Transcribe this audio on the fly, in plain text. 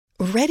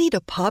Ready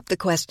to pop the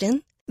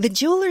question? The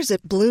jewelers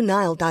at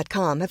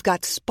BlueNile.com have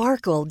got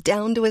sparkle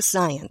down to a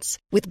science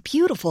with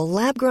beautiful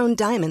lab-grown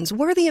diamonds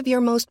worthy of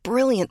your most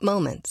brilliant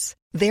moments.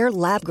 Their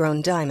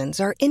lab-grown diamonds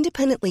are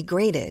independently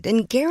graded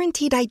and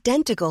guaranteed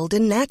identical to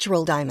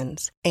natural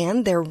diamonds,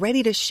 and they're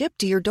ready to ship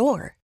to your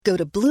door. Go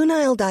to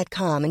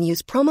BlueNile.com and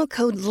use promo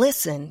code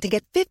LISTEN to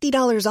get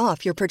 $50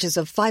 off your purchase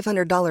of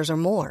 $500 or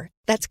more.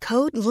 That's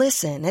code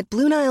LISTEN at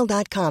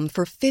BlueNile.com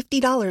for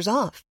 $50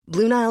 off.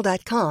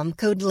 BlueNile.com,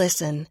 code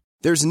LISTEN.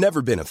 There's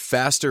never been a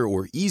faster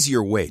or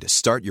easier way to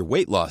start your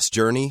weight loss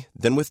journey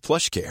than with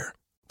PlushCare.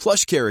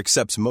 PlushCare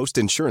accepts most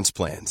insurance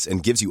plans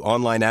and gives you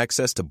online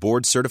access to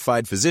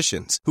board-certified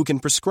physicians who can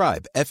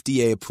prescribe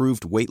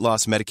FDA-approved weight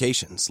loss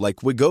medications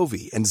like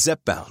Wegovy and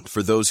Zepbound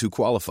for those who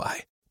qualify.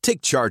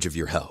 Take charge of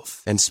your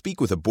health and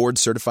speak with a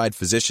board-certified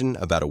physician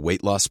about a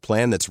weight loss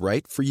plan that's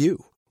right for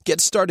you.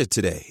 Get started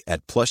today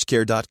at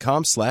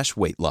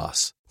plushcare.com/weight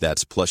loss.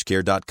 That's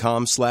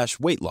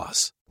plushcare.com/weight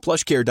loss.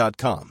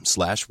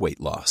 plushcare.com/weight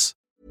loss.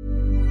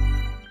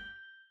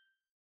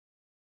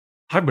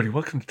 Hi, everybody.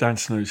 Welcome to Dan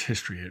Snow's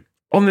History Hit.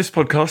 On this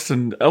podcast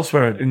and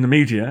elsewhere in the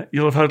media,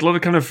 you'll have heard a lot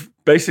of kind of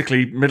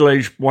basically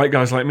middle-aged white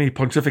guys like me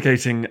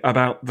pontificating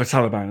about the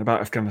Taliban,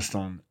 about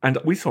Afghanistan. And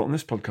we thought on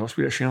this podcast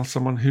we'd actually ask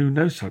someone who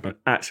knows Taliban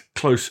at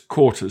close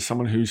quarters,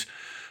 someone who's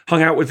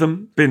hung out with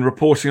them, been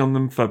reporting on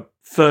them for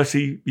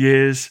 30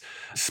 years,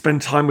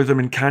 spent time with them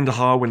in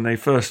Kandahar when they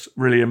first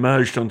really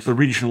emerged onto the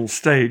regional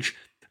stage.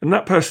 And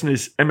that person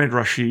is Ahmed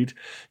Rashid.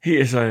 He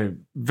is a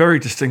very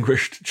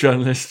distinguished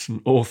journalist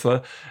and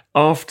author.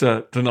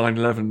 After the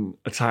 9/11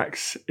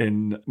 attacks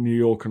in New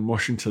York and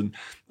Washington,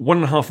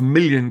 1.5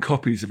 million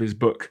copies of his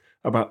book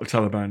about the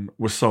Taliban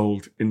were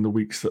sold in the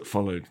weeks that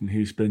followed. And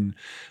he's been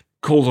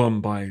called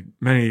on by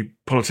many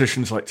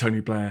politicians like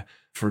Tony Blair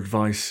for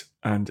advice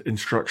and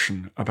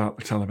instruction about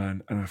the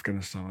Taliban and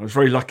Afghanistan. I was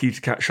very lucky to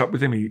catch up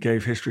with him. He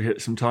gave History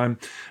Hit some time,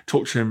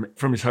 talked to him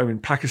from his home in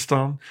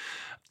Pakistan.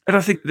 And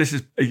I think this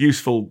is a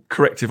useful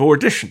corrective or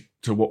addition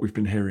to what we've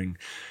been hearing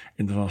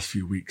in the last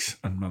few weeks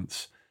and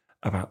months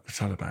about the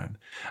Taliban.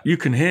 You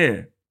can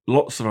hear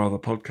lots of our other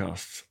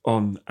podcasts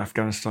on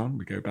Afghanistan.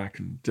 We go back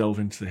and delve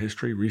into the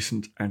history,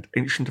 recent and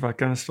ancient of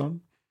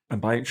Afghanistan.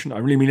 And by ancient, I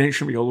really mean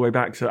ancient. We go all the way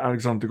back to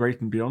Alexander the Great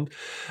and beyond.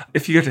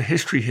 If you go to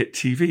History Hit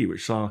TV,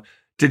 which is our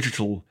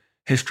digital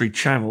history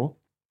channel,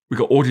 we've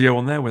got audio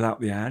on there without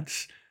the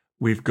ads.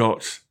 We've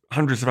got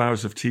hundreds of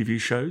hours of TV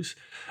shows,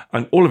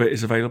 and all of it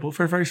is available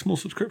for a very small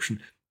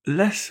subscription.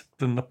 Less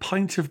than the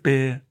pint of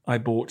beer I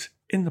bought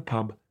in the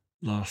pub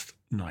last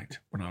night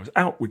when I was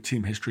out with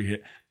Team History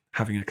Hit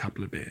having a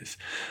couple of beers.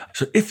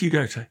 So if you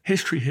go to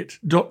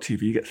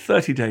historyhit.tv, you get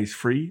 30 days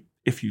free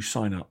if you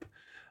sign up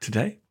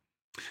today.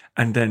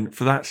 And then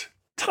for that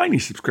tiny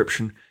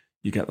subscription,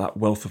 you get that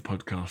wealth of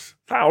podcasts,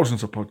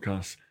 thousands of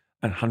podcasts,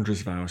 and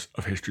hundreds of hours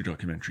of history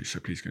documentaries. So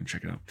please go and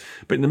check it out.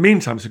 But in the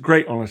meantime, it's a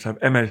great honour to have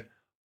Ahmed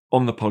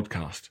on the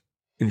podcast.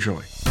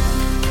 Enjoy.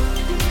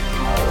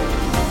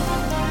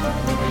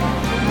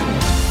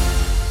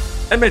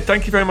 Ahmed,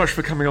 thank you very much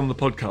for coming on the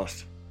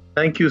podcast.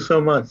 Thank you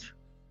so much.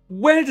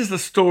 Where does the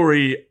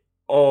story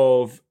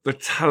of the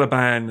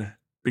Taliban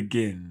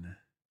begin?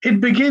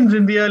 It begins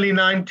in the early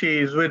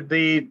 90s with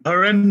the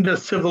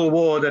horrendous civil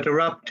war that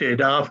erupted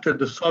after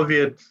the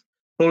Soviets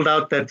pulled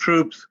out their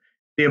troops.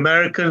 The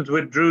Americans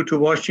withdrew to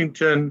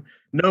Washington.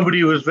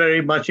 Nobody was very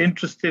much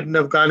interested in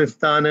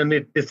Afghanistan, and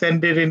it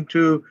descended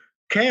into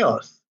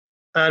chaos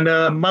and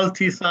a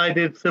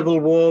multi-sided civil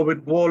war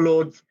with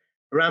warlords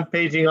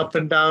rampaging up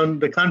and down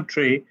the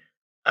country.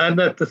 And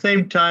at the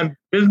same time,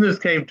 business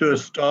came to a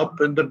stop,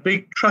 and the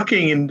big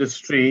trucking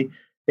industry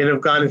in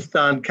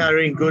Afghanistan,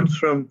 carrying goods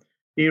from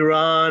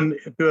Iran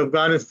to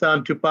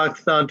Afghanistan to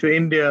Pakistan to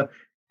India,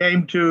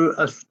 came to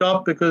a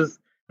stop because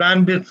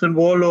bandits and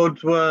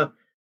warlords were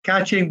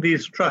catching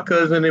these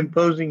truckers and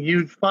imposing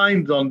huge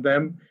fines on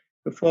them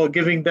for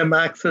giving them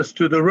access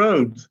to the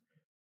roads.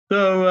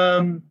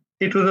 So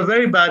it was a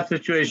very bad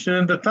situation.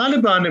 And the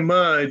Taliban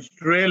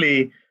emerged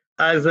really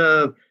as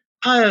a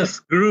pious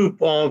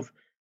group of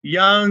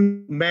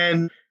young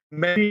men,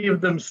 many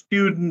of them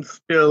students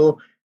still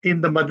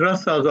in the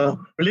madrasas or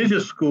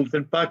religious schools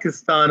in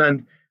Pakistan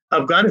and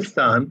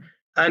Afghanistan,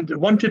 and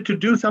wanted to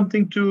do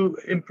something to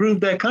improve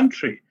their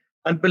country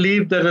and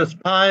believed that as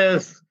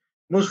pious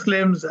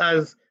Muslims,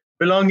 as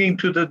belonging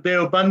to the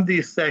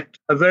Deobandi sect,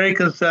 a very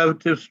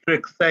conservative,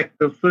 strict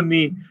sect of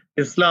Sunni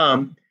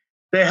Islam,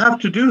 they have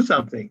to do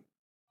something.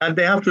 And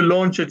they have to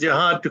launch a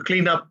jihad to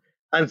clean up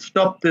and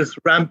stop this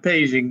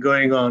rampaging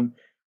going on.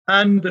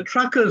 And the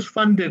truckers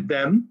funded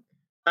them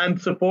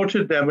and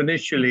supported them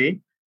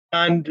initially.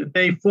 And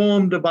they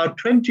formed, about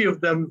 20 of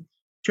them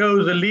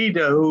chose a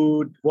leader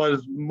who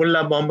was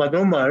Mullah Muhammad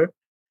Umar,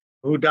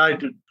 who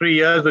died 4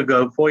 years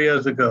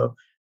ago.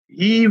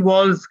 He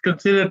was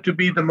considered to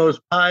be the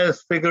most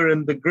pious figure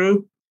in the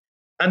group.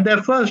 And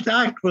their first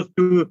act was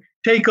to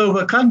take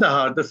over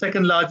Kandahar, the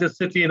second largest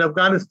city in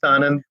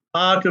Afghanistan and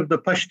part of the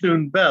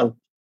Pashtun belt.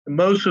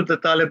 Most of the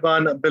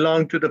Taliban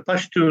belong to the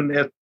Pashtun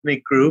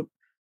ethnic group.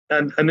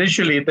 And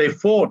initially they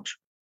fought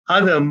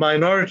other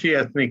minority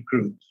ethnic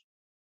groups.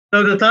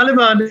 So the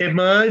Taliban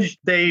emerged,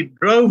 they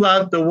drove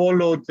out the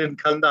warlords in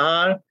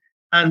Kandahar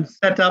and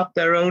set up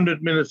their own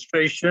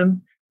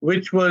administration,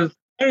 which was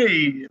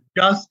very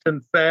just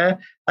and fair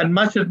and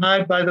much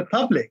admired by the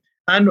public.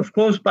 And of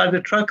course, by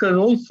the truckers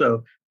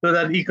also, so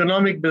that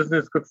economic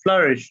business could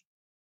flourish.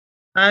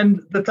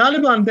 And the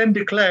Taliban then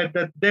declared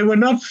that they were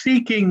not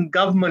seeking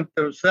government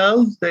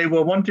themselves. They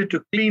were wanted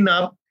to clean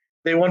up.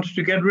 They wanted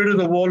to get rid of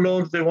the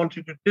warlords. They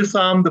wanted to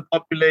disarm the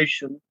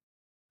population.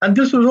 And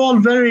this was all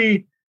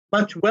very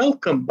much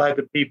welcomed by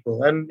the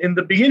people. And in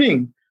the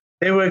beginning,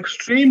 they were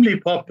extremely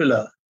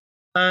popular.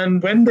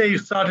 And when they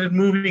started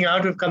moving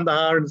out of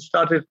Kandahar and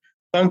started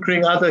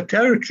conquering other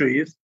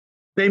territories,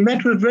 they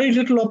met with very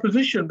little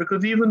opposition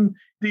because even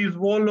these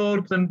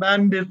warlords and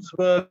bandits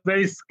were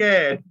very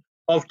scared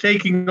of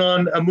taking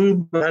on a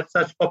movement that had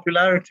such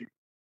popularity.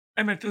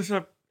 Emmett, there's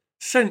a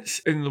sense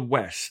in the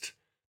West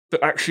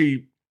that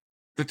actually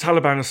the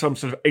Taliban are some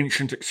sort of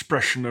ancient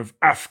expression of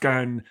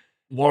Afghan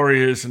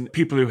warriors and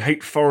people who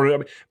hate foreign. I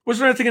mean, was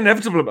there anything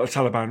inevitable about the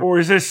Taliban, or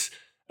is this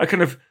a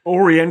kind of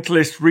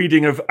Orientalist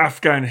reading of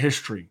Afghan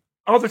history?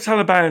 Are the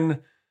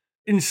Taliban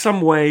in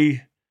some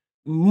way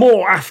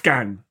more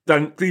Afghan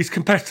than these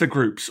competitor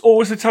groups, or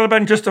was the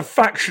Taliban just a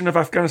faction of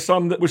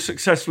Afghanistan that was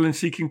successful in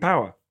seeking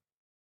power?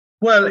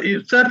 Well,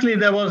 certainly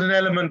there was an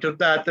element of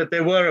that they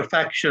were a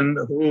faction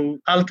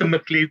who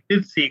ultimately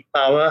did seek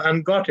power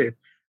and got it.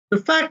 The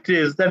fact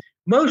is that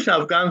most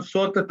Afghans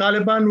thought the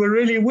Taliban were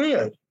really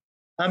weird.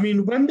 I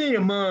mean, when they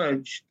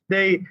emerged,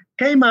 they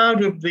came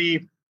out of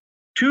the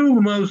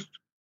two most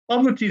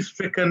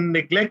poverty-stricken,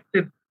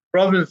 neglected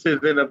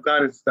provinces in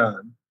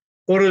Afghanistan,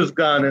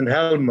 Uruzgan and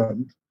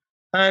Helmand.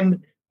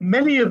 And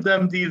many of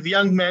them, these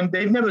young men,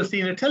 they'd never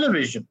seen a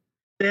television.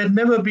 They had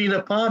never been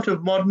a part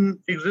of modern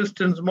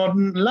existence,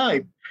 modern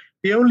life.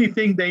 The only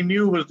thing they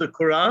knew was the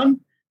Quran.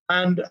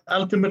 And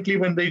ultimately,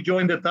 when they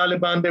joined the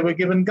Taliban, they were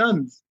given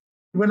guns.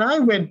 When I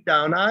went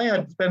down, I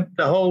had spent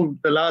the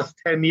last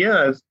 10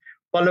 years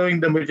following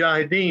the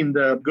Mujahideen,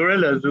 the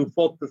guerrillas who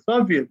fought the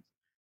Soviets.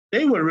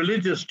 They were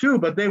religious too,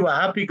 but they were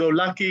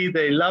happy-go-lucky.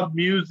 They loved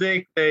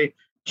music. They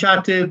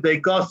chatted. They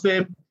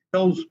gossiped,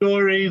 told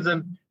stories.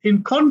 And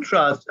in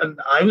contrast, and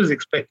I was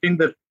expecting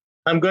that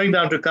I'm going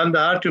down to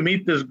Kandahar to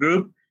meet this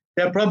group.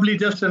 They're probably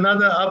just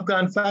another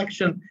Afghan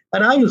faction.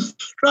 And I was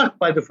struck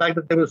by the fact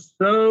that they were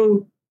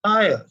so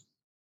pious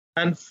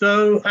and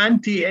so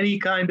anti any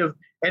kind of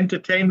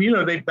entertainment. You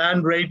know, they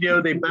banned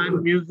radio, they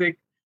banned music.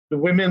 The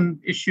women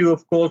issue,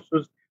 of course,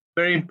 was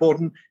very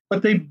important.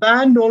 But they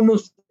banned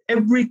almost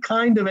every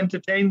kind of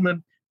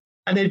entertainment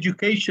and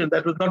education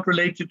that was not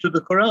related to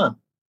the Quran.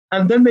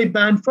 And then they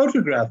banned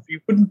photographs.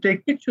 You couldn't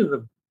take pictures of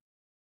them.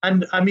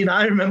 And I mean,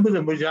 I remember the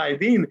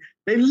Mujahideen,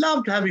 they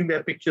loved having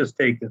their pictures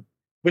taken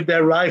with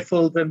their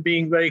rifles and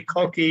being very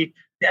cocky.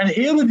 And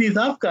here were these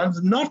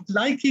Afghans not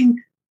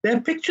liking their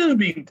pictures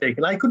being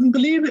taken. I couldn't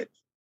believe it.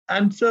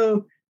 And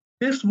so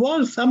this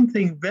was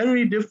something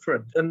very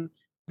different. And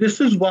this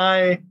is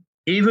why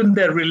even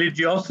their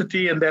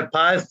religiosity and their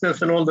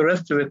piousness and all the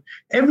rest of it,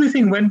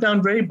 everything went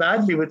down very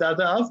badly with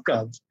other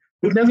Afghans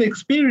who'd never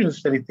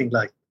experienced anything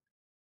like it.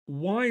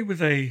 Why were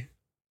they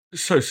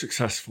so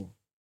successful?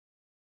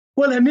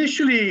 Well,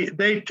 initially,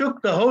 they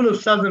took the whole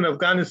of southern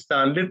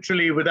Afghanistan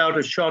literally without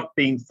a shot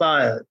being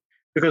fired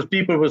because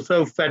people were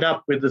so fed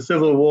up with the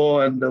civil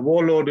war and the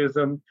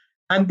warlordism.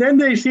 And then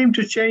they seemed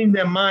to change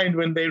their mind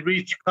when they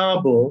reached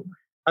Kabul,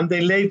 and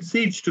they laid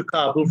siege to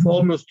Kabul for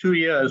almost 2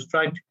 years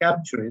trying to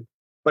capture it,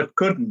 but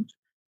couldn't.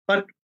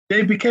 But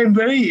they became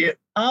very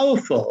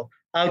powerful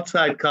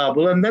outside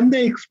Kabul, and then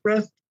they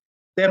expressed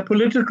their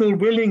political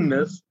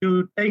willingness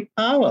to take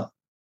power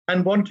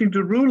and wanting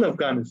to rule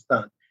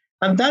Afghanistan.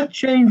 And that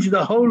changed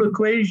the whole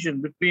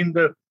equation between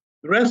the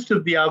rest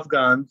of the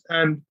Afghans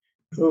and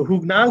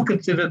who now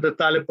consider the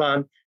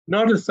Taliban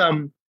not as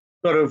some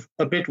sort of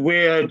a bit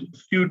weird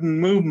student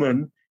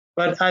movement,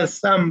 but as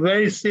some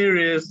very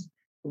serious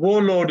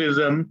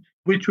warlordism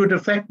which would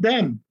affect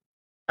them.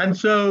 And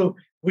so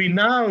we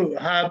now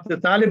have the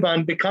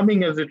Taliban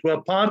becoming, as it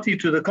were, party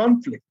to the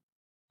conflict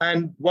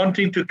and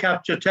wanting to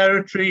capture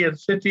territory and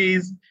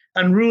cities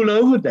and rule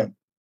over them.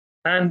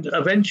 And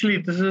eventually,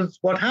 this is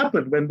what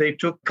happened when they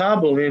took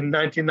Kabul in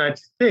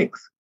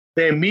 1996.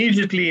 They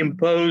immediately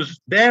imposed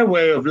their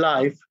way of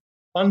life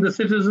on the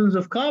citizens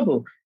of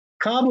Kabul.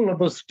 Kabul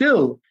was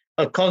still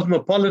a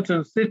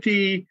cosmopolitan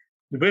city.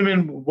 The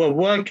women were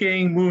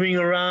working, moving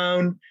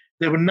around.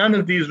 There were none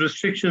of these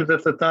restrictions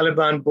that the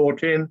Taliban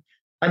brought in.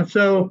 And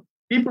so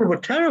people were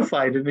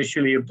terrified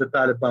initially of the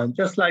Taliban,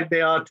 just like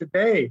they are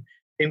today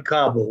in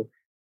Kabul.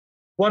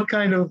 What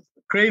kind of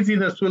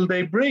craziness will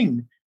they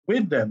bring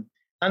with them?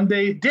 And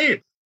they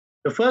did.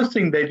 The first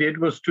thing they did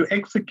was to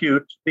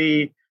execute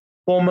the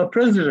former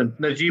president,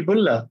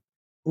 Najibullah,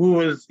 who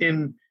was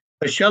in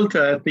a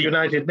shelter at the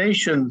United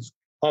Nations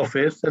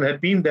office and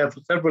had been there for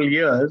several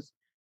years.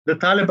 The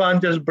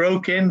Taliban just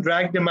broke in,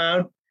 dragged him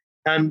out,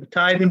 and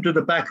tied him to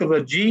the back of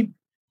a jeep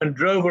and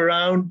drove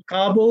around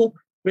Kabul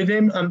with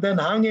him and then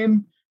hung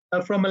him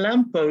from a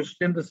lamppost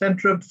in the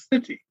center of the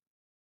city.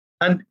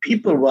 And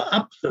people were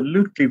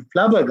absolutely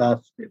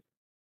flabbergasted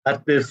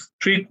at this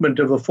treatment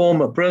of a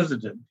former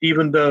president,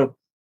 even though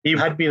he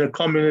had been a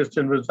communist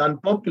and was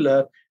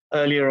unpopular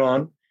earlier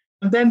on.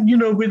 And then,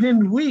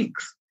 within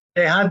weeks,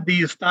 they had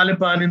these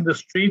Taliban in the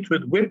streets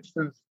with whips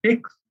and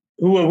sticks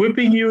who were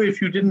whipping you if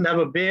you didn't have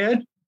a beard.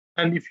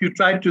 And if you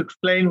tried to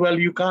explain, well,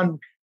 you can't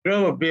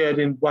grow a beard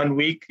in 1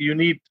 week, you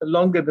need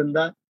longer than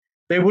that,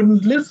 they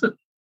wouldn't listen.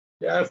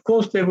 Of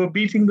course, they were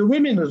beating the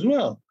women as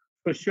well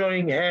for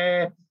showing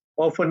hair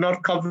or for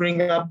not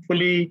covering up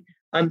fully.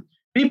 And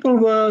people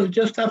were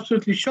just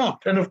absolutely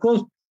shocked. And of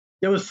course,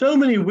 there were so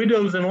many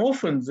widows and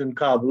orphans in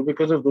Kabul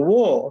because of the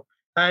war.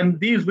 And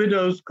these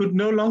widows could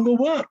no longer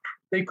work.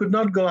 They could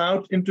not go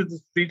out into the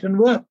street and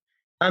work.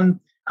 And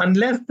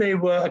unless they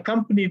were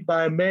accompanied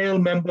by a male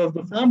member of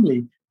the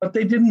family, but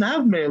they didn't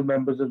have male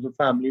members of the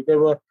family. They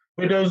were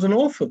widows and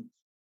orphans.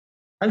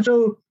 And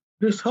so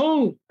this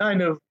whole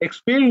kind of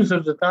experience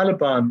of the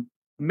Taliban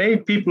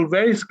made people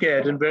very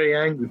scared and very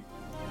angry.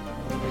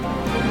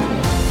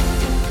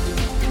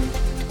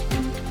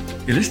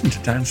 You're listening to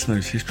Dan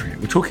Snow's History.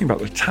 We're talking about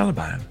the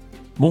Taliban.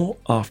 More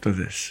after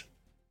this.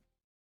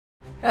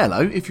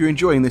 Hello, if you're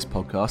enjoying this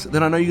podcast,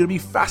 then I know you're going to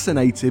be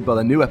fascinated by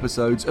the new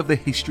episodes of the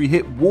History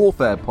Hit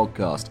Warfare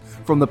podcast,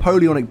 from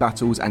Napoleonic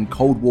battles and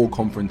Cold War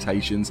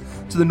confrontations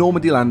to the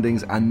Normandy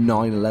landings and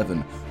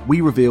 9/11.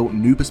 We reveal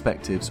new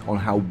perspectives on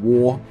how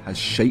war has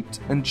shaped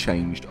and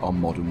changed our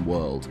modern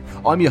world.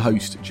 I'm your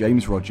host,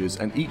 James Rogers,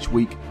 and each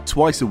week,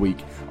 twice a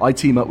week, I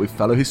team up with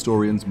fellow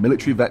historians,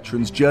 military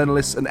veterans,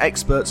 journalists, and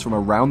experts from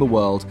around the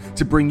world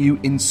to bring you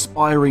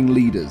inspiring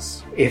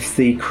leaders. If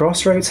the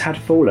crossroads had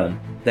fallen,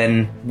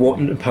 then what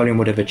Napoleon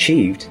would have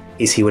achieved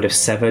is he would have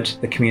severed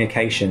the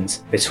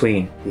communications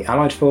between the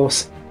Allied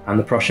force and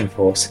the Prussian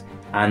force,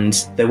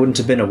 and there wouldn't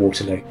have been a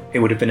Waterloo. It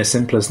would have been as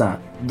simple as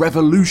that.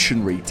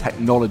 Revolutionary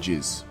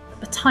technologies.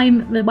 At the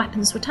time the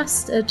weapons were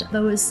tested,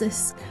 there was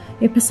this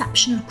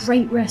perception of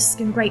great risk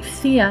and great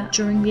fear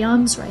during the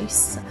arms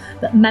race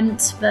that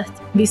meant that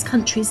these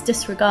countries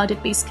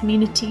disregarded these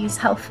communities'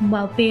 health and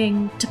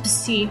well-being to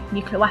pursue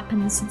nuclear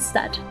weapons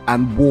instead.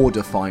 And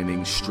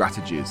war-defining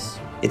strategies.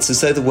 It's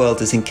as though the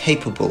world is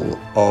incapable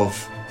of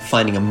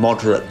finding a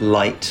moderate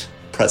light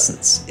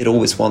presence. It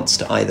always wants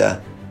to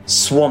either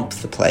swamp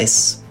the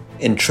place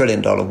in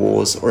trillion-dollar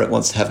wars, or it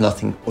wants to have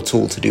nothing at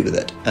all to do with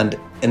it. And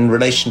in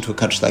relation to a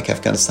country like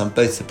Afghanistan,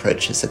 both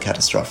approaches are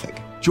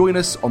catastrophic. Join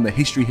us on the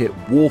History Hit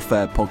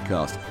Warfare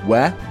podcast,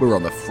 where we're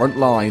on the front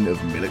line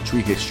of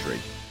military history.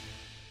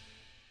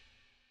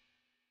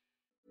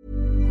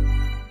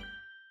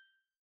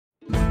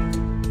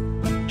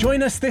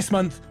 Join us this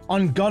month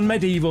on Gone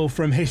Medieval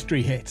from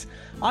History Hit.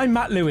 I'm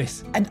Matt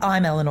Lewis. And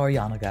I'm Eleanor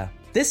Yanaga.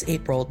 This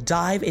April,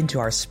 dive into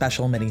our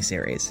special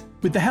mini-series.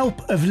 With the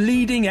help of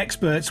leading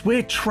experts,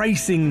 we're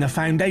tracing the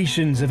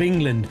foundations of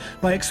England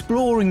by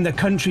exploring the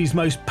country's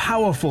most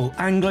powerful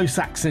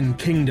Anglo-Saxon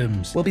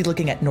kingdoms. We'll be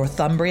looking at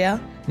Northumbria,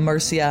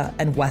 Mercia,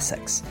 and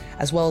Wessex,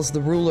 as well as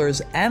the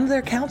rulers and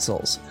their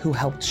councils who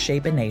helped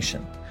shape a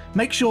nation.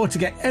 Make sure to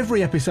get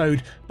every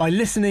episode by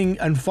listening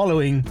and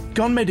following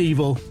Gone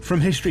Medieval from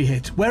History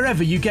Hit,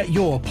 wherever you get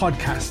your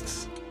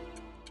podcasts.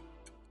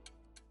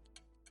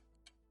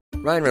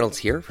 Ryan Reynolds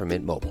here from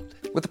Mint Mobile.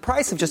 With the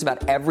price of just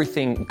about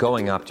everything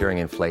going up during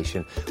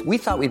inflation, we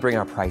thought we'd bring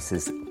our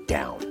prices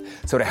down.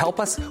 So to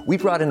help us, we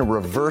brought in a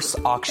reverse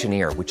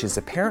auctioneer, which is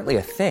apparently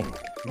a thing.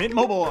 Mint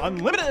Mobile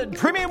Unlimited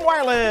Premium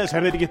Wireless.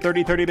 How to get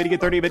 30, 30, how to get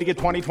 30, how to get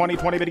 20, 20,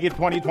 20, how to get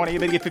 20, 20, how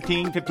to get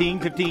 15, 15,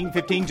 15,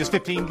 15, just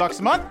 $15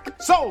 a month?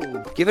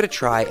 Sold! Give it a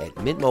try at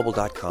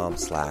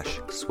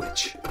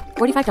mintmobile.com/switch.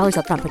 $45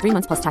 up front for 3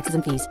 months plus taxes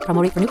and fees.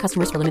 Promo rate for new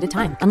customers for limited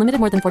time. Unlimited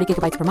more than 40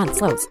 gigabytes per month.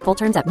 Slows full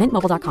terms at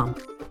mintmobile.com.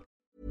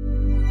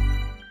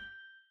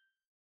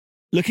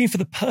 Looking for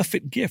the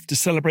perfect gift to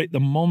celebrate the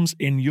moms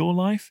in your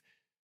life?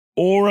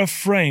 Aura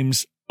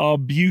frames are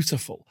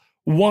beautiful,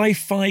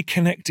 Wi-Fi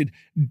connected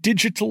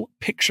digital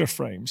picture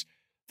frames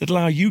that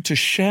allow you to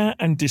share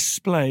and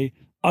display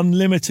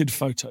unlimited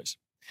photos.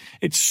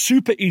 It's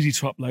super easy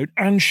to upload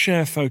and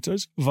share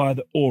photos via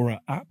the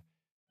Aura app.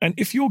 And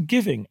if you're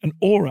giving an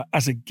Aura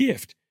as a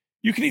gift,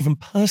 you can even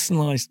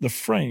personalize the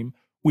frame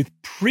with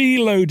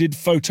preloaded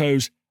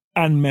photos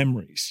and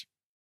memories.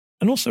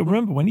 And also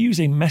remember, when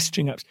using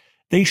messaging apps,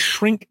 they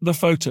shrink the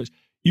photos.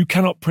 You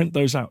cannot print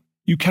those out.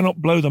 You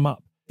cannot blow them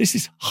up. This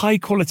is high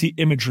quality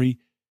imagery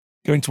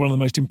going to one of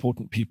the most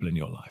important people in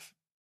your life.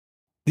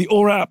 The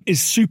Aura app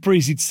is super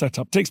easy to set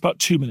up. Takes about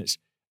 2 minutes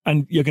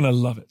and you're going to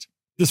love it.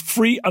 There's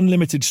free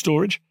unlimited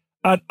storage,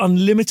 add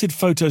unlimited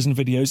photos and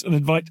videos, and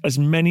invite as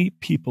many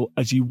people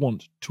as you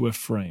want to a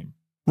frame.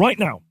 Right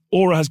now,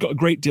 Aura has got a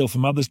great deal for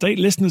Mother's Day.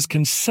 Listeners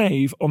can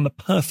save on the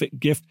perfect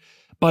gift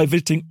by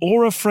visiting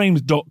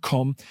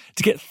auraframes.com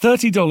to get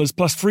 $30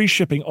 plus free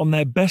shipping on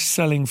their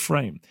best-selling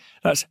frame.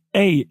 That's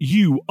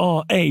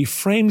AURA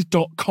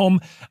frames.com.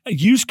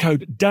 Use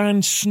code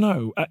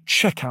DANSNOW at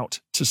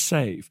checkout to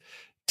save.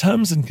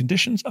 Terms and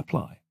conditions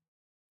apply.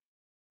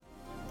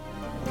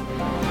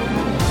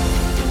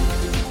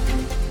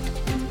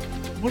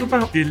 What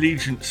about the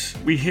allegiance?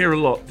 We hear a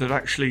lot that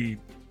actually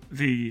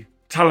the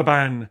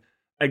Taliban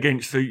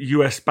against the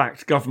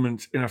US-backed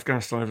government in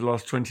Afghanistan over the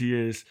last 20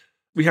 years,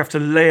 we have to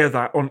layer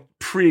that on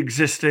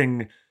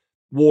pre-existing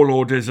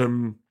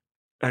warlordism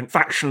and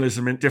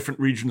factionalism in different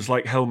regions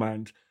like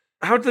Helmand.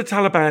 How did the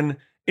Taliban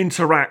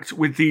interact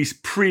with these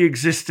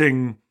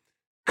pre-existing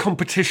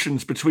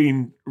competitions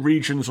between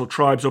regions or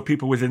tribes or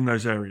people within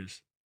those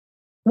areas?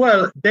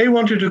 Well, they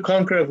wanted to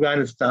conquer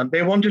Afghanistan.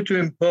 They wanted to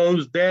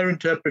impose their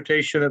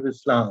interpretation of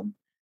Islam,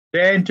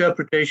 their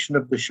interpretation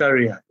of the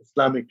Sharia,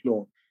 Islamic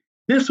law.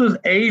 This was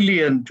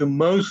alien to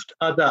most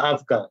other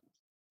Afghans,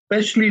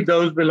 especially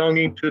those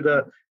belonging to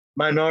the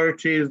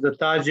minorities, the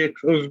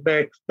Tajiks,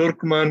 Uzbeks,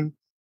 Turkmen,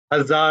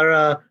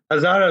 Hazara.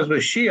 Hazaras were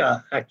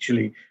Shia,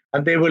 actually,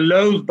 and they were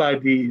loathed by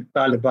the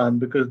Taliban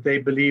because they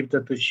believed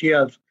that the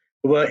Shias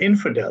were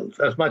infidels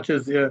as much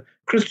as the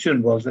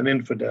Christian was an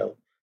infidel.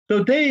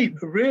 So they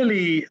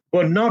really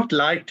were not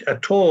liked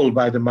at all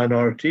by the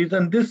minorities.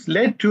 And this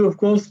led to, of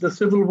course, the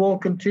civil war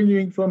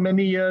continuing for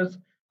many years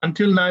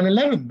until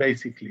 9/11,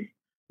 basically.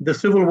 The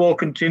civil war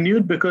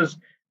continued because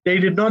they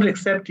did not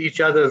accept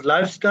each other's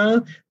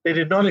lifestyle. They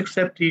did not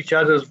accept each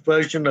other's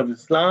version of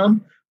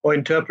Islam or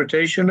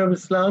interpretation of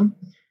Islam.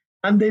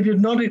 And they did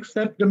not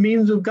accept the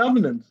means of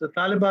governance. The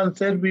Taliban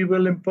said, we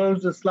will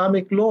impose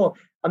Islamic law.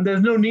 And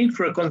there's no need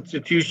for a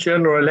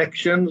constitution or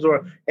elections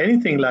or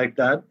anything like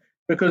that,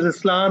 because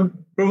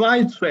Islam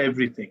provides for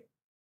everything.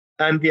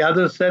 And the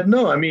others said,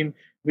 no,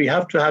 we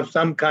have to have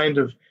some kind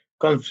of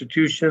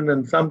constitution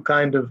and some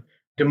kind of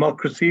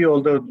democracy,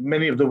 although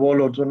many of the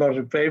warlords were not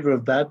in favor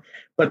of that.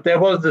 But there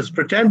was this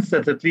pretense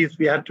that at least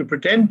we had to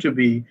pretend to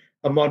be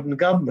a modern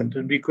government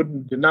and we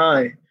couldn't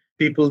deny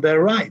people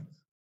their rights.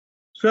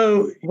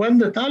 So when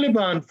the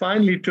Taliban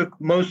finally took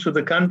most of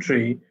the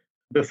country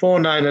before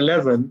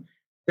 9/11,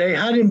 they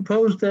had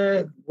imposed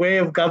their way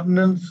of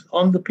governance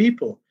on the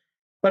people.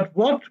 But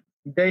what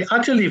they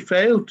utterly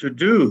failed to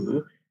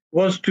do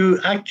was to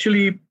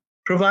actually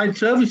provide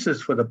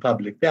services for the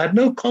public. They had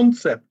no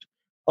concept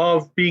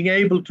of being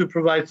able to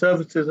provide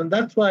services. And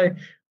that's why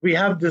we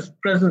have this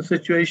present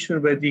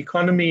situation where the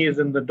economy is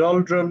in the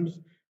doldrums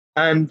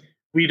and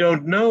we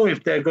don't know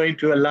if they're going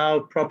to allow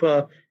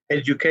proper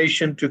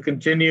education to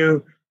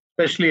continue,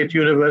 especially at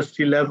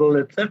university level,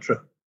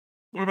 etc.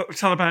 What about the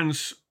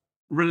Taliban's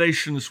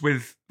relations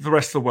with the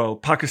rest of the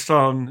world,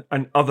 Pakistan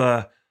and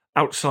other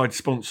outside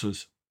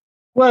sponsors?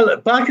 Well,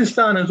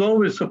 Pakistan has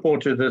always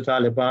supported the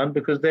Taliban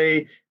because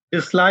they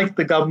disliked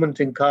the government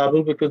in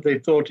Kabul because they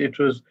thought it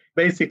was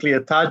basically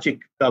a Tajik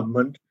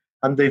government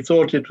and they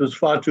thought it was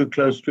far too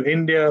close to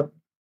India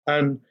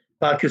and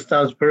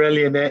Pakistan's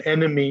perennial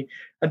enemy.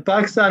 And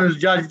Pakistan has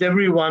judged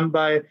everyone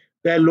by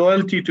their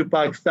loyalty to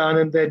Pakistan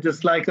and their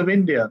dislike of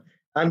India.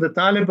 And the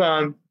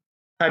Taliban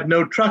had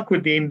no truck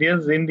with the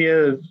Indians.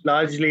 India is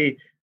largely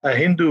a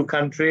Hindu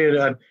country,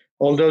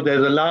 although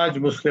there's a large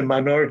Muslim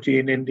minority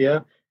in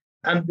India.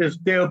 And this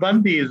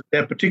Deobandis,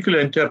 their particular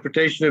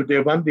interpretation of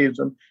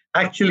Deobandism,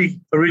 actually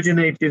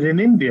originated in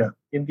India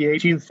in the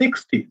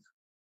 1860s.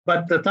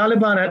 But the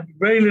Taliban had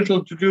very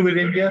little to do with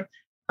India,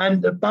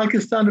 and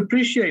Pakistan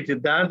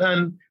appreciated that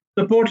and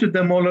supported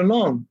them all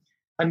along.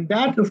 And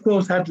that, of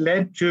course, had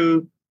led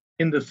to,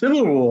 in the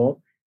civil war,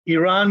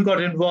 Iran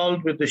got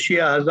involved with the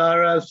Shia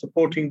Hazaras,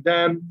 supporting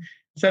them.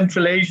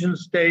 Central Asian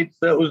states,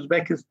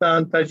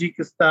 Uzbekistan,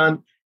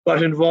 Tajikistan,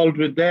 got involved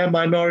with their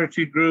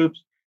minority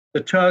groups.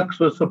 The Turks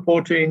were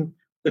supporting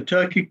the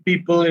Turkic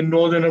people in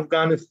northern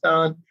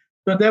Afghanistan.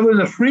 So there was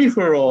a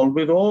free-for-all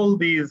with all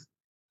these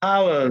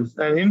powers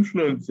and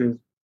influences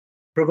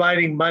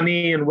providing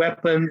money and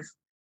weapons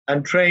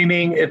and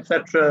training,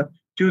 etc.,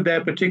 to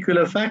their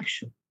particular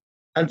faction.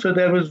 And so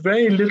there was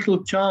very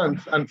little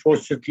chance,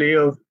 unfortunately,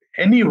 of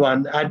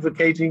anyone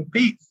advocating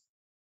peace.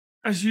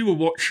 As you were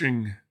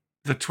watching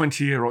the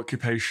 20-year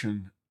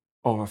occupation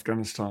of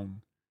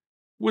Afghanistan,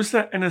 was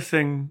there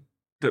anything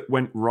that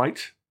went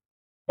right?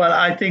 Well,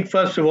 I think,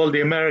 first of all,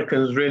 the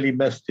Americans really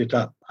messed it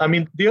up.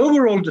 The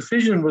overall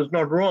decision was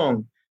not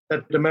wrong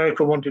that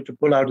America wanted to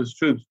pull out its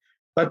troops.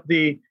 But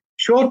the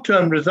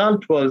short-term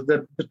result was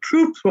that the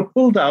troops were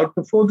pulled out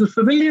before the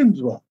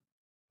civilians were,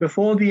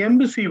 before the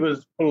embassy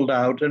was pulled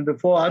out, and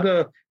before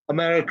other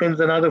Americans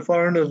and other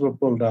foreigners were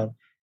pulled out.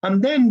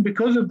 And then,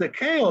 because of the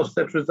chaos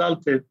that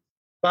resulted,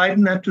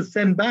 Biden had to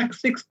send back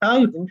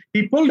 6,000.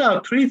 He pulled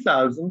out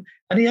 3,000,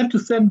 and he had to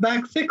send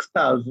back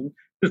 6,000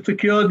 to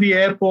secure the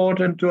airport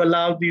and to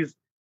allow these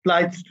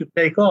flights to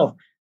take off.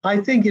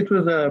 I think it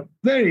was a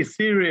very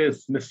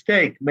serious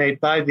mistake made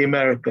by the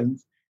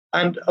Americans.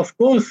 And of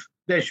course,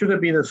 there should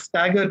have been a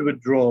staggered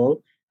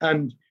withdrawal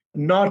and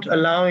not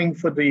allowing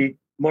for the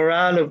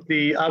morale of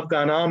the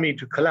Afghan army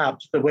to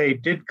collapse the way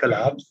it did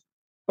collapse.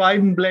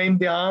 Biden blamed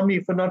the army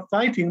for not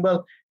fighting.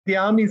 Well, the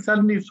army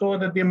suddenly saw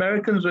that the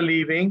Americans were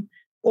leaving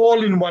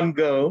all in one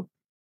go.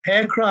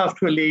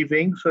 Aircraft were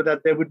leaving so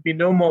that there would be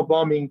no more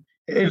bombing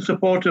in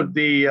support of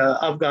the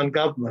Afghan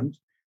government.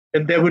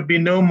 And there would be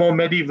no more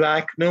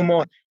medevac, no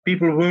more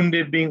people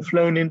wounded being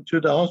flown into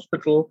the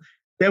hospital.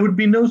 There would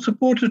be no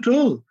support at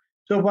all.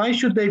 So why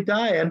should they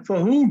die and for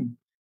whom?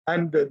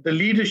 And the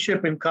leadership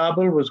in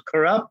Kabul was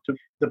corrupt.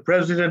 The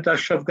president,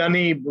 Ashraf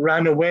Ghani,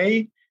 ran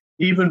away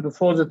even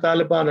before the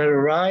Taliban had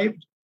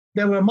arrived.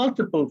 There were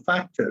multiple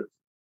factors.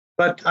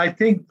 But I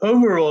think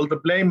overall,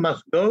 the blame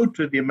must go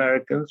to the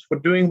Americans for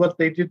doing what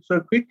they did so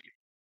quickly.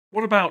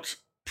 What about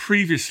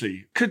previously?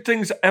 Could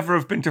things ever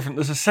have been different?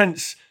 There's a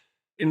sense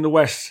in the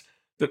West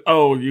that,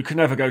 oh, you can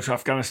never go to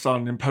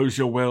Afghanistan and impose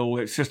your will.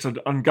 It's just an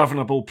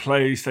ungovernable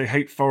place. They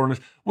hate foreigners.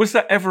 Was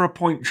there ever a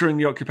point during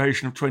the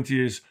occupation of 20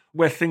 years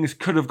where things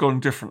could have gone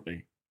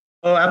differently?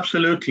 Oh,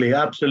 absolutely,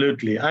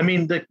 absolutely. I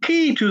mean, the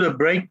key to the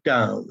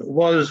breakdown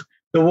was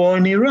the war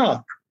in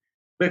Iraq,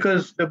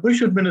 because the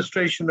Bush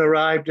administration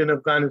arrived in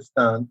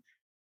Afghanistan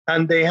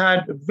and they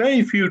had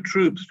very few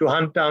troops to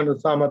hunt down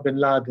Osama bin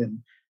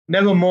Laden,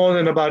 never more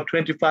than about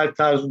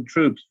 25,000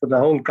 troops for the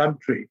whole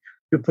country,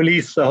 to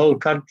police the whole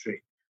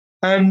country.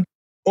 And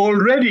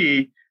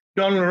already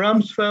Donald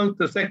Rumsfeld,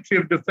 the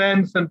Secretary of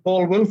Defense, and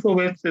Paul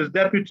Wolfowitz, his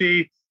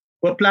deputy,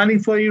 were planning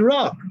for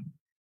Iraq.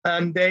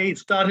 And they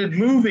started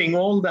moving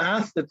all the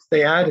assets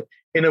they had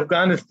in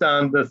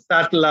Afghanistan, the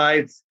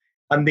satellites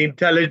and the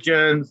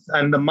intelligence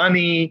and the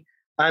money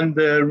and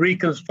the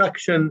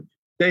reconstruction.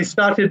 They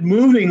started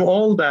moving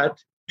all that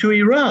to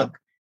Iraq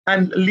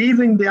and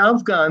leaving the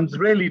Afghans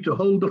really to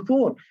hold the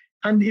fort.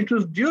 And it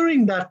was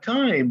during that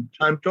time,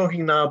 I'm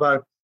talking now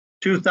about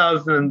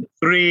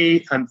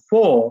 2003 and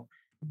 4,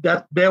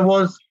 that there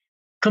was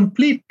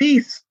complete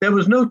peace. There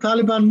was no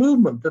Taliban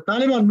movement. The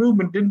Taliban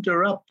movement didn't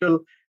erupt till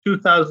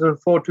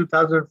 2004,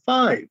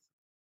 2005.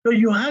 So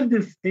you had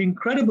this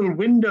incredible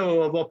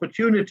window of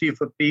opportunity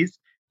for peace.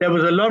 There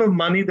was a lot of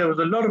money. There was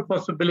a lot of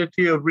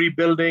possibility of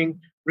rebuilding,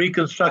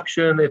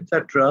 reconstruction,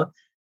 etc.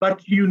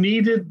 But you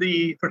needed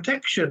the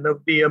protection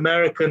of the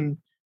American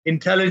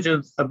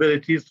intelligence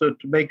abilities, so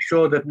to make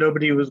sure that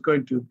nobody was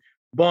going to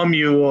bomb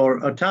you or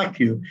attack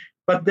you.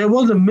 But there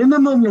was a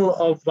minimum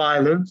of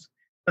violence.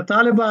 The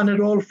Taliban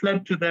had all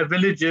fled to their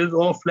villages,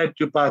 all fled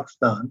to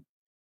Pakistan.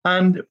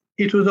 And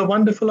it was a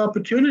wonderful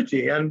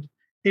opportunity. And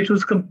it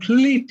was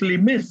completely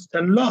missed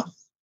and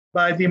lost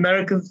by the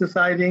Americans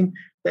deciding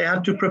they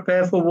had to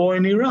prepare for war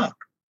in Iraq,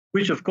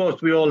 which, of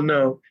course, we all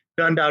know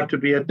turned out to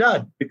be a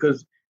dud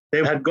because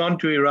they had gone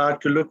to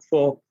Iraq to look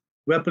for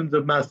weapons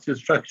of mass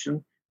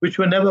destruction, which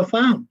were never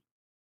found.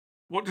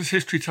 What does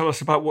history tell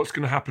us about what's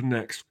going to happen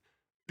next?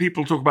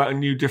 People talk about a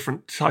new,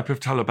 different type of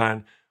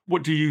Taliban.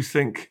 What do you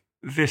think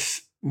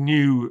this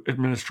new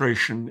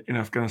administration in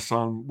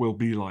Afghanistan will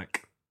be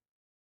like?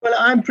 Well,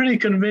 I'm pretty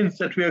convinced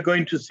that we are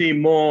going to see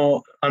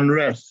more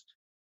unrest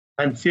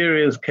and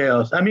serious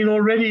chaos. I mean,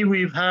 already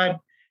we've had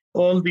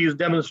all these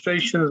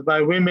demonstrations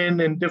by women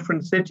in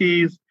different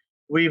cities.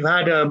 We've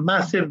had a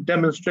massive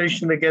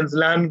demonstration against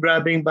land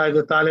grabbing by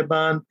the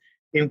Taliban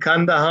in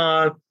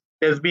Kandahar.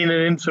 There's been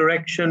an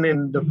insurrection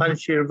in the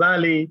Panjshir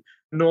Valley,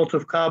 north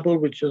of Kabul,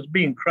 which has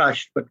been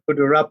crushed but could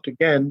erupt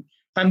again.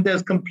 And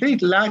there's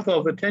complete lack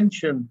of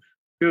attention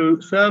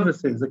to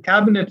services. The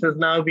cabinet has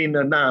now been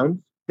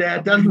announced. There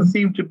doesn't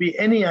seem to be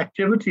any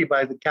activity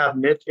by the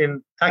cabinet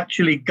in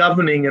actually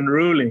governing and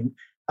ruling.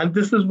 And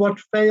this is what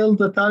failed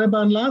the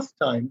Taliban last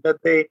time, that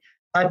they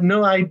had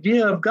no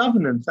idea of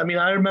governance. I mean,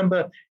 I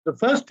remember the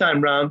first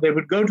time round, they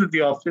would go to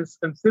the office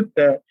and sit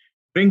there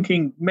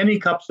drinking many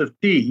cups of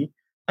tea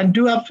and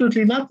do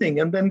absolutely nothing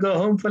and then go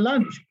home for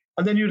lunch.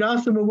 And then you'd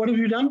ask them, well, what have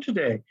you done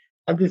today?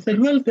 And they said,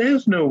 well,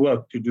 there's no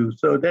work to do,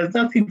 so there's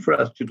nothing for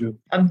us to do.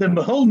 And then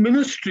the whole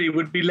ministry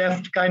would be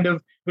left kind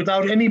of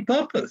without any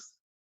purpose.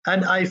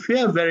 And I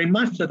fear very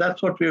much that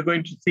that's what we're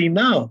going to see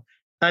now.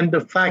 And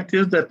the fact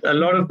is that a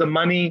lot of the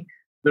money,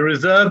 the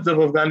reserves of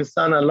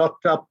Afghanistan are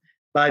locked up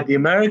by the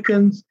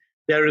Americans.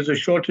 There is a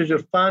shortage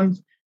of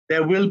funds.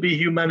 There will be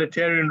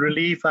humanitarian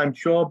relief, I'm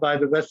sure, by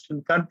the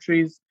Western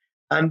countries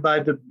and by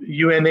the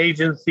UN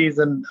agencies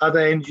and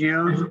other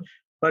NGOs.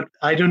 But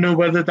I don't know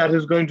whether that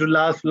is going to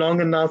last long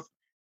enough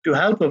to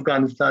help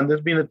Afghanistan.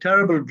 There's been a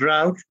terrible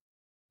drought.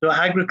 So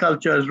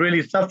agriculture has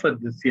really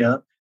suffered this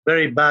year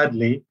very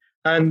badly.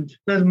 And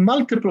there's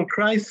multiple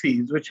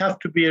crises which have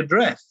to be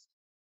addressed.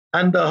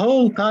 And the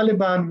whole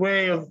Taliban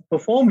way of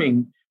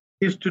performing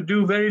is to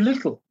do very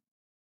little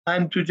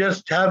and to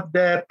just have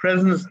their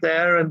presence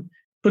there and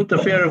put the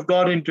fear of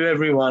God into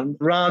everyone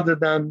rather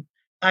than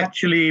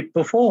actually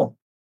perform.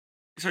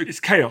 So it's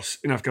chaos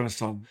in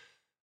Afghanistan.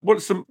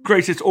 What's the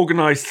greatest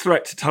organized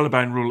threat to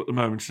Taliban rule at the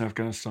moment in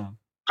Afghanistan?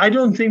 I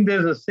don't think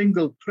there's a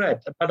single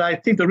threat, but I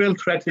think the real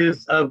threat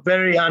is a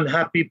very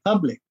unhappy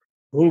public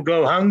who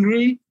go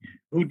hungry,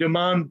 who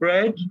demand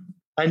bread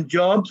and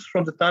jobs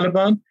from the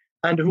Taliban,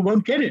 and who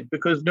won't get it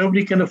because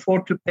nobody can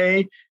afford to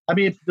pay. I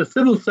mean, it's the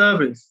civil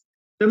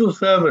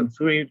servants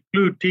who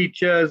include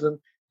teachers and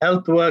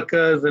health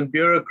workers and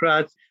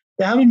bureaucrats,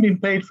 they haven't been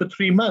paid for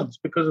 3 months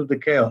because of the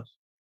chaos.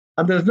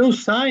 And there's no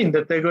sign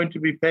that they're going to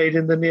be paid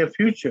in the near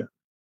future.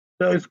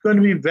 So it's going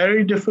to be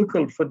very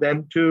difficult for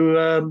them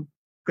to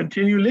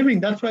continue living.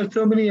 That's why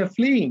so many are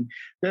fleeing.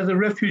 There's a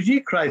refugee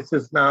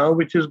crisis now,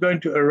 which is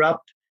going to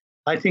erupt,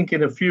 I think,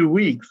 in a few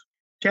weeks.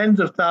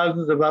 Tens of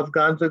thousands of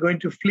Afghans are going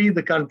to flee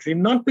the country,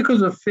 not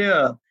because of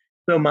fear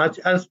so much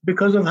as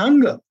because of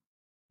hunger.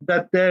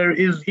 that there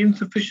is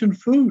insufficient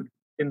food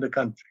in the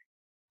country,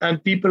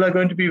 and people are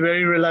going to be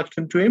very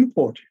reluctant to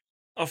import it.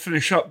 I'll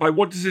finish up by,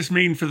 what does this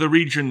mean for the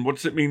region? What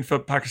does it mean for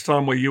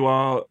Pakistan, where you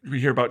are?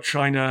 We hear about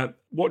China.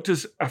 What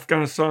does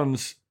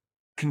Afghanistan's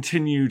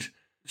continued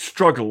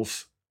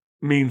struggles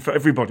mean for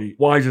everybody?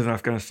 Why does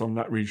Afghanistan,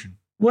 that region?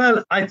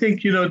 Well, I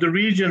think, the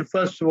region,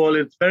 first of all,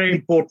 it's very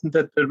important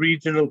that the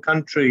regional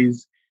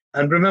countries,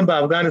 and remember,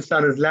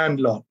 Afghanistan is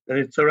landlocked and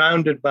it's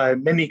surrounded by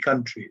many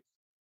countries.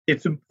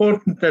 It's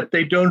important that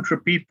they don't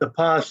repeat the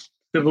past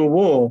civil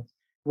war,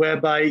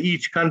 whereby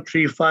each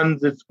country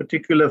funds its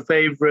particular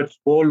favorite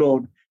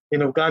warlord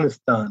in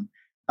Afghanistan.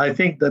 I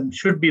think that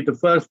should be the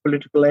first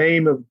political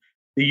aim of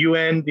the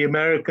UN, the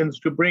Americans,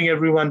 to bring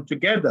everyone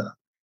together,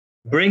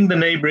 bring the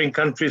neighboring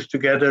countries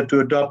together to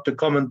adopt a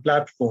common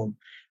platform.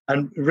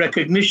 And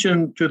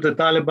recognition to the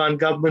Taliban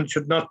government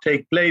should not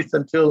take place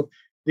until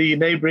the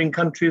neighboring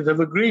countries have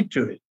agreed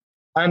to it,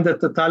 and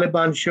that the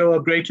Taliban show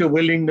a greater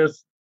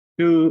willingness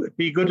to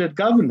be good at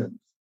governance.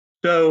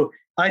 So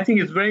I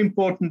think it's very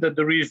important that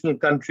the regional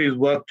countries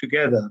work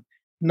together.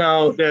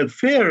 Now, the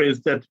fear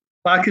is that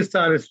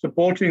Pakistan is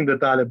supporting the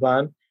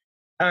Taliban,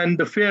 and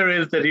the fear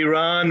is that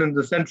Iran and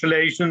the Central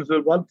Asians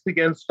will once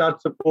again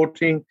start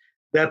supporting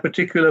their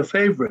particular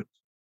favorites.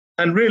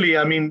 And really,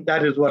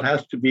 that is what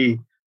has to be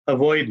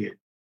avoided.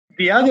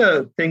 The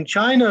other thing,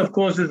 China, of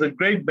course, is a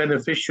great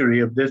beneficiary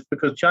of this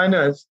because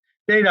China has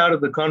stayed out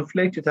of the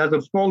conflict. It has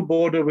a small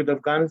border with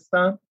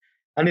Afghanistan,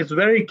 and it's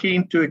very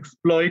keen to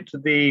exploit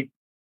the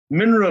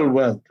mineral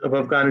wealth of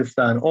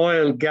Afghanistan,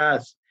 oil,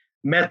 gas,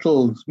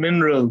 metals,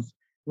 minerals,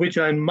 which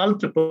are in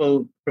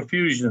multiple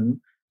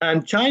profusion.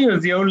 And China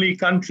is the only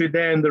country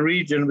there in the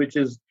region which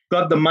has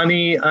got the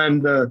money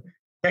and the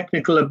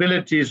technical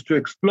abilities to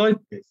exploit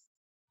this.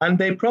 And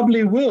they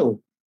probably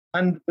will.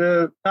 And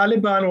the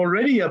Taliban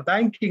already are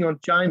banking on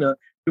China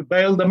to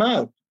bail them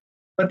out.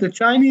 But the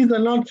Chinese are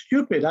not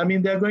stupid.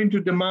 They're going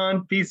to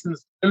demand peace and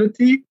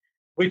stability,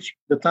 which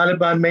the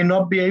Taliban may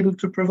not be able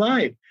to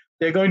provide.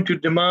 They're going to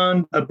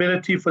demand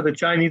ability for the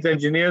Chinese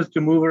engineers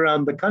to move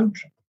around the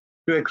country,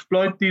 to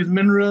exploit these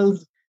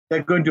minerals.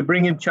 They're going to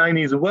bring in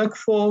Chinese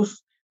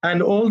workforce,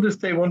 and all this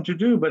they want to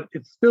do. But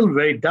it's still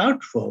very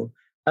doubtful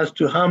as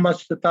to how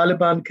much the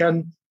Taliban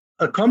can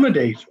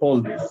accommodate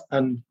all this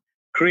and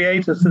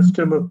create a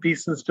system of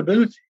peace and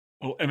stability.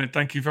 Well, Emmett,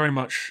 thank you very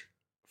much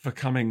for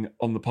coming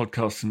on the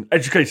podcast and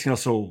educating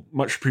us all.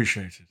 Much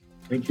appreciated.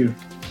 Thank you.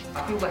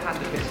 I feel the hand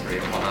of history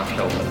upon our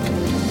shoulders.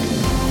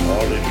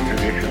 All this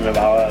tradition of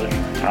ours,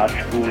 our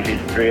school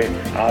history,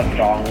 our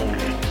songs,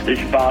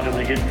 this part of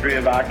the history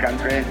of our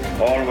country,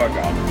 all were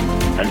gone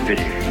and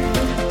finished.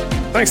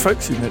 Thanks,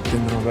 folks. You've met the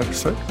end of the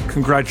episode.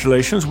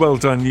 Congratulations. Well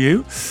done,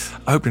 you.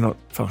 I hope you're not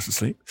fast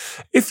asleep.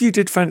 If you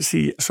did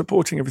fancy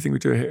supporting everything we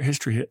do here at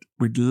History Hit,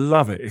 we'd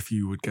love it if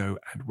you would go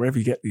and wherever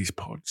you get these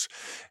pods,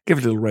 give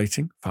it a little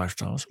rating, 5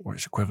 stars or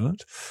its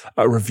equivalent.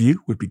 A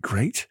review would be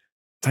great.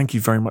 Thank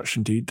you very much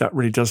indeed. That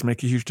really does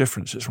make a huge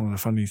difference. It's one of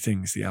the funny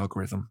things the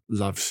algorithm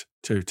loves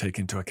to take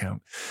into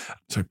account.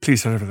 So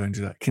please head over there and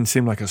do that. It can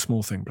seem like a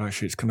small thing, but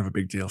actually it's kind of a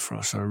big deal for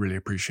us. So I really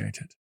appreciate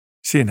it.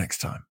 See you next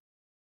time.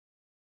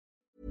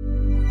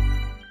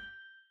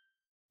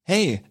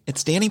 Hey,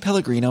 it's Danny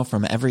Pellegrino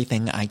from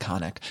Everything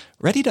Iconic.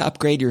 Ready to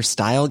upgrade your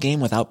style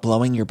game without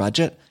blowing your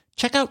budget?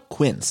 Check out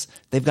Quince.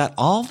 They've got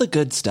all the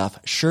good stuff,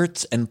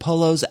 shirts and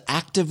polos,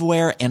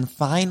 activewear, and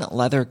fine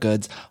leather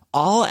goods,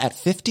 all at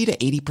 50 to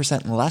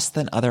 80% less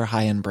than other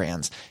high-end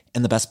brands.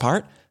 And the best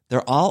part?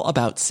 They're all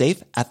about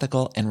safe,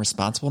 ethical, and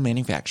responsible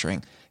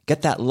manufacturing.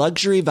 Get that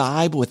luxury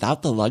vibe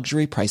without the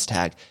luxury price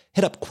tag.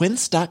 Hit up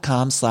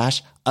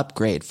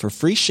quince.com/upgrade for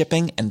free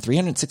shipping and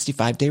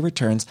 365-day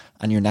returns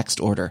on your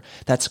next order.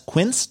 That's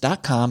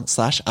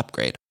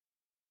quince.com/upgrade.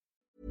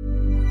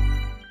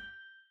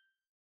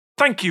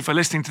 Thank you for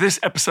listening to this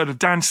episode of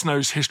Dan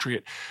Snow's History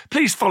Hit.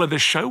 Please follow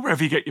this show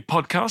wherever you get your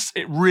podcasts.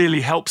 It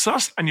really helps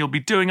us, and you'll be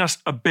doing us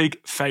a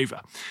big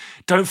favour.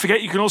 Don't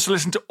forget, you can also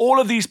listen to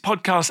all of these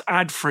podcasts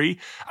ad-free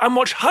and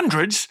watch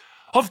hundreds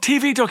of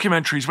TV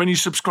documentaries when you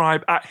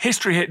subscribe at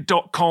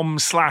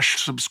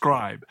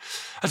historyhit.com/subscribe.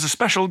 As a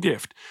special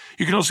gift,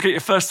 you can also get your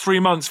first 3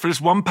 months for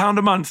just £1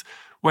 a month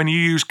when you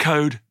use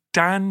code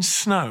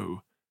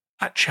DANSNOW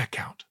at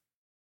checkout.